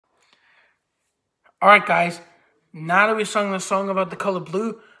Alright guys, now that we sung the song about the color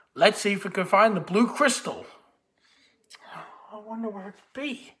blue, let's see if we can find the blue crystal. I wonder where it could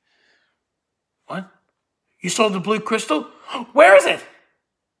be. What? You saw the blue crystal? Where is it?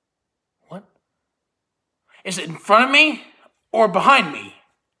 What? Is it in front of me or behind me?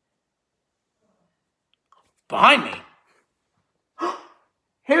 Behind me.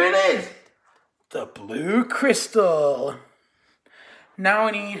 Here it is! The blue crystal. Now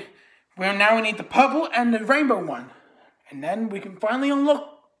we need the purple and the rainbow one. And then we can finally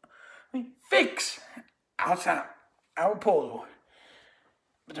fix our portal.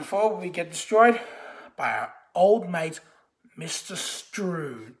 But before we get destroyed by our old mate, Mr.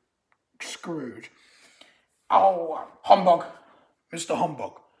 Scrooge. Oh, humbug. Mr.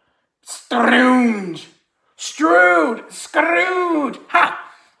 Humbug. Scrooge. Ha!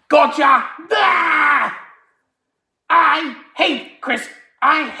 Gotcha! Ah! I hate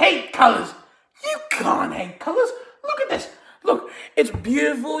colors. You can't hate colors. Look at this. Look, it's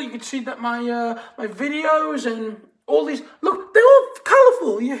beautiful. You can see that my videos and all these. Look, they're all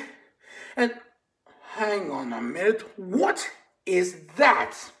colorful. Yeah. And hang on a minute. What is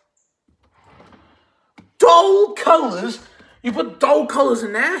that? Dull colors? You put dull colors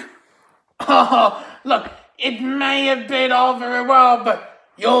in there? Oh, look, it may have been all very well, but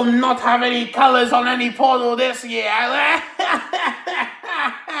you'll not have any colors on any portal this year.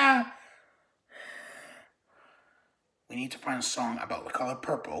 We need to find a song about the color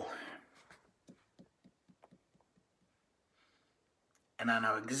purple. And I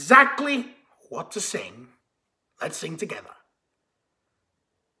know exactly what to sing. Let's sing together.